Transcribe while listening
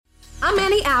I'm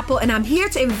Annie Apple, and I'm here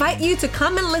to invite you to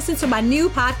come and listen to my new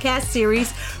podcast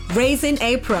series, Raising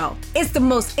a Pro. It's the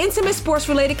most intimate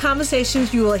sports-related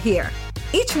conversations you will hear.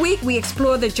 Each week, we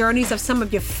explore the journeys of some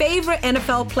of your favorite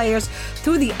NFL players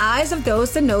through the eyes of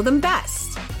those that know them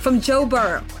best. From Joe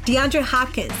Burrow, DeAndre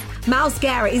Hopkins, Myles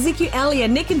Garrett, Ezekiel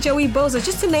Elliott, Nick and Joey Bosa,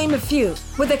 just to name a few.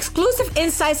 With exclusive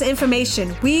insights and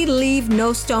information, we leave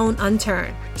no stone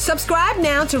unturned. Subscribe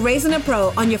now to Raising a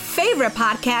Pro on your favorite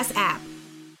podcast app.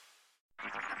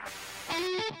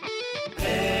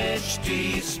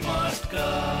 HD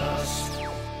Smartcast.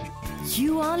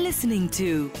 You are listening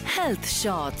to Health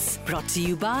Shots brought to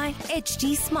you by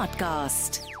HD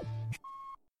Smartcast.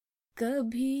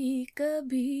 कभी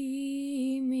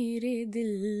कभी मेरे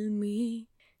दिल में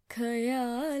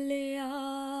ख्याल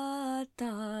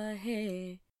आता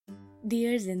है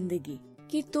dear जिंदगी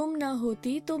कि तुम ना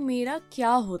होती तो मेरा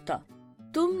क्या होता,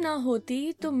 तुम ना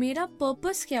होती तो मेरा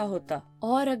पर्पस क्या होता,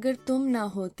 और अगर तुम ना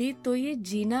होती तो ये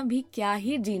जीना भी क्या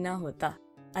ही जीना होता.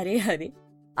 अरे अरे,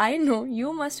 I know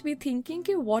you must be thinking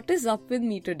कि what is up with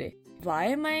me today? Why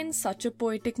am I in such a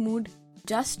poetic mood?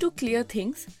 Just to clear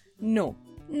things? No,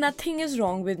 nothing is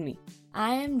wrong with me.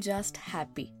 I am just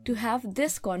happy to have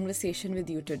this conversation with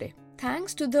you today.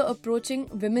 Thanks to the approaching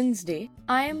Women's Day,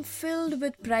 I am filled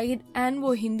with pride and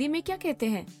वो हिंदी में क्या कहते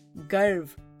हैं? गर्व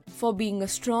for being a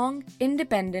strong,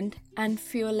 independent and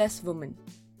fearless woman.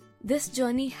 This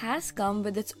journey has come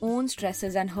with its own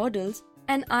stresses and hurdles,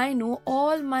 and I know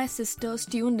all my sisters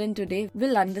tuned in today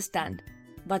will understand.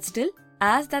 But still,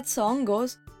 as that song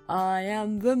goes, I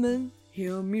am woman,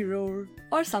 hear me roar,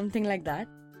 or something like that,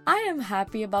 I am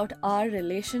happy about our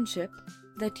relationship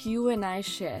that you and I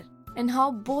share and how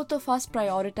both of us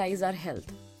prioritize our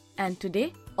health. And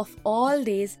today, of all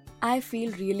days, I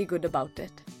feel really good about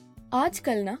it.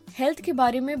 आजकल ना health के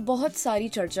बारे में बहुत सारी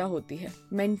चर्चा होती है.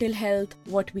 Mental health,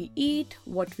 what we eat,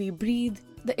 what we breathe,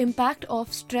 the impact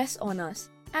of stress on us,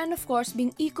 and of course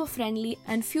being eco-friendly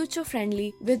and future-friendly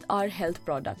with our health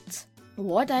products.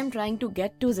 What I'm trying to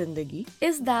get to Zindagi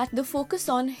is that the focus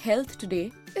on health today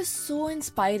is so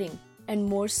inspiring, and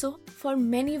more so for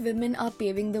many women are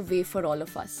paving the way for all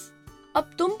of us.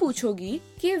 अब तुम पूछोगी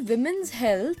कि women's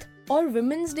health और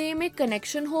women's day में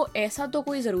connection हो ऐसा तो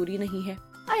कोई जरूरी नहीं है.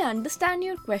 I understand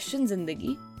your question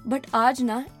जिंदगी, but आज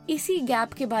ना इसी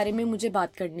गैप के बारे में मुझे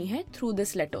बात करनी है through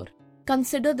this letter.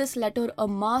 Consider this letter a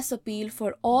mass appeal for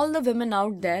all the women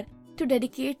out there to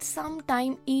dedicate some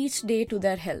time each day to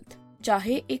their health.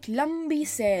 चाहे एक लंबी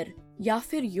सैर या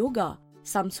फिर योगा,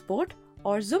 some sport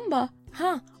और जुम्बा,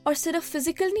 हाँ, और सिर्फ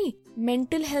फिजिकल नहीं,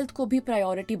 मेंटल हेल्थ को भी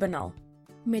प्रायोरिटी बनाओ.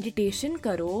 मेडिटेशन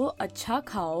करो, अच्छा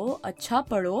खाओ, अच्छा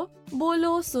पढ़ो,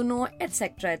 बोलो, सुनो,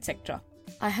 etc. etc.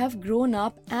 I have grown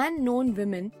up and known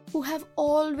women who have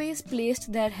always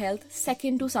placed their health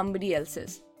second to somebody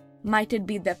else's. Might it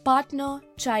be their partner,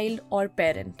 child, or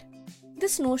parent.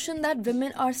 This notion that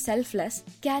women are selfless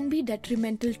can be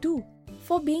detrimental too.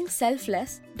 For being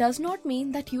selfless does not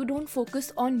mean that you don't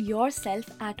focus on yourself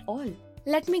at all.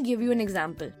 Let me give you an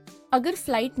example. अगर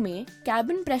flight में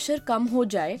cabin pressure कम हो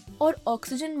जाए और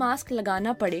oxygen mask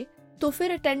लगाना पड़े, तो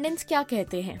फिर अटेंडेंट्स क्या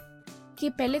कहते हैं कि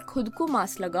पहले खुद को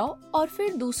मास्क लगाओ और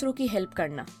फिर दूसरों की हेल्प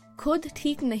करना. खुद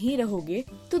ठीक नहीं रहोगे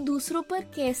तो दूसरों पर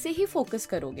कैसे ही फोकस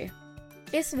करोगे.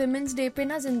 इस विमेंस डे पे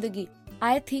ना जिंदगी,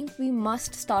 I think we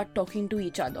must start talking to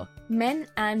each other, men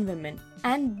and women,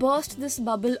 and burst this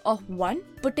bubble of one,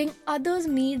 putting others'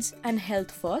 needs and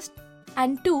health first,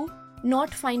 and two,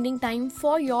 not finding time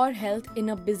for your health in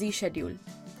a busy schedule.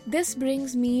 This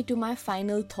brings me to my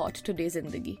final thought today,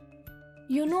 Zindagi.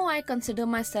 You know, I consider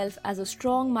myself as a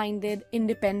strong-minded,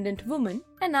 independent woman,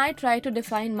 and I try to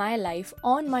define my life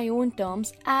on my own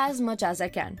terms as much as I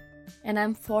can. And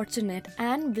I'm fortunate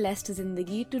and blessed,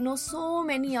 Zindagi, to know so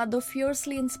many other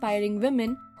fiercely inspiring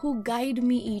women who guide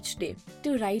me each day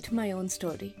to write my own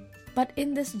story. But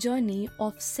in this journey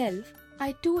of self,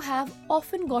 I too have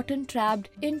often gotten trapped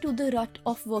into the rut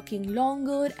of working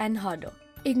longer and harder,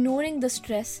 ignoring the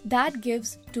stress that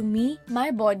gives to me, my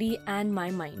body and my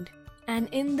mind. And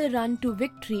in the run to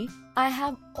victory, I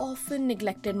have often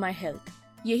neglected my health.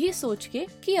 यही सोच के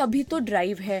कि अभी तो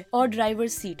drive है और driver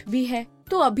seat भी है,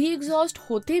 तो अभी एग्जॉस्ट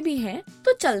होते भी हैं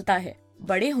तो चलता है,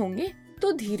 बड़े होंगे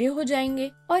तो धीरे हो जाएंगे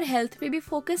और हेल्थ पे भी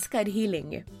फोकस कर ही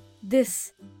लेंगे.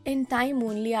 This, in time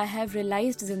only I have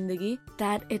realized, Zindagi,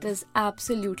 that it is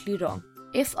absolutely wrong.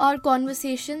 If our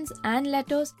conversations and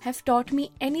letters have taught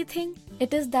me anything,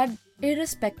 it is that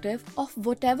irrespective of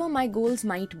whatever my goals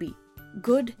might be,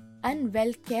 good and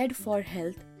well cared for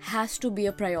health has to be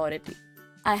a priority.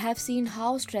 I have seen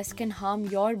how stress can harm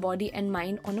your body and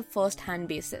mind on a first-hand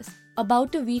basis.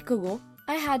 About a week ago,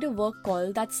 I had a work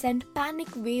call that sent panic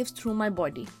waves through my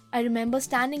body. I remember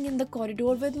standing in the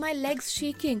corridor with my legs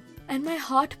shaking and my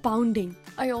heart pounding.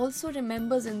 I also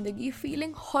remember Zindagi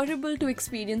feeling horrible to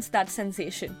experience that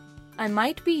sensation. I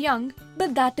might be young,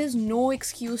 but that is no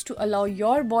excuse to allow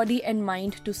your body and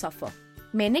mind to suffer.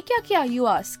 मैंने क्या किया, you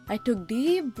ask? I took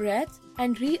deep breaths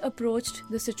and reapproached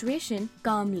the situation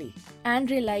calmly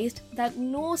and realized that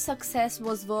no success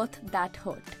was worth that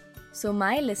hurt. So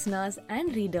my listeners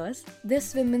and readers,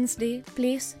 this Women's Day,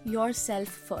 place yourself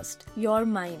first, your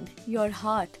mind, your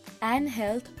heart and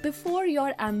health before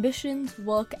your ambitions,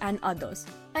 work and others.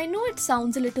 I know it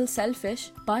sounds a little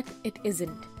selfish, but it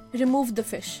isn't. Remove the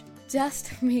fish.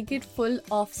 Just make it full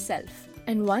of self.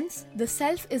 And once the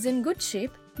self is in good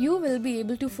shape, you will be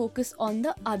able to focus on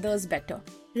the others better.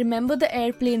 Remember the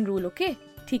airplane rule, okay?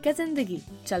 ठीक है जिंदगी?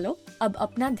 चलो, अब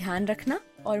अपना ध्यान रखना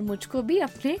और मुझको भी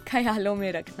अपने ख्यालों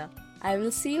में रखना. I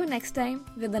will see you next time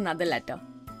with another letter.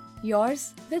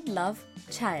 Yours with love,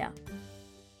 Chaya.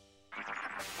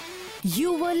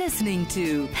 You were listening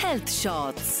to Health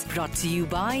Shots, brought to you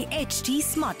by HT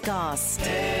Smartcast.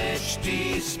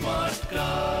 HT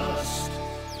Smartcast.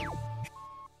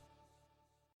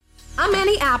 I'm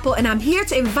Annie Apple, and I'm here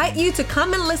to invite you to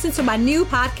come and listen to my new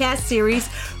podcast series,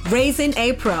 Raising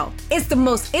a Pro. It's the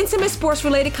most intimate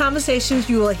sports-related conversations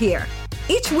you will hear.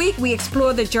 Each week, we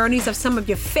explore the journeys of some of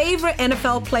your favorite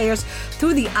NFL players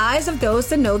through the eyes of those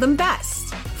that know them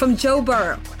best. From Joe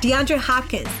Burrow, DeAndre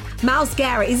Hopkins, Myles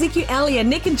Garrett, Ezekiel Elliott,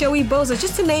 Nick and Joey Bosa,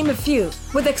 just to name a few.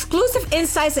 With exclusive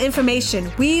insights and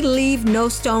information, we leave no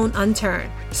stone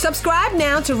unturned. Subscribe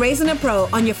now to Raising a Pro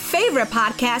on your favorite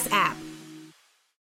podcast app.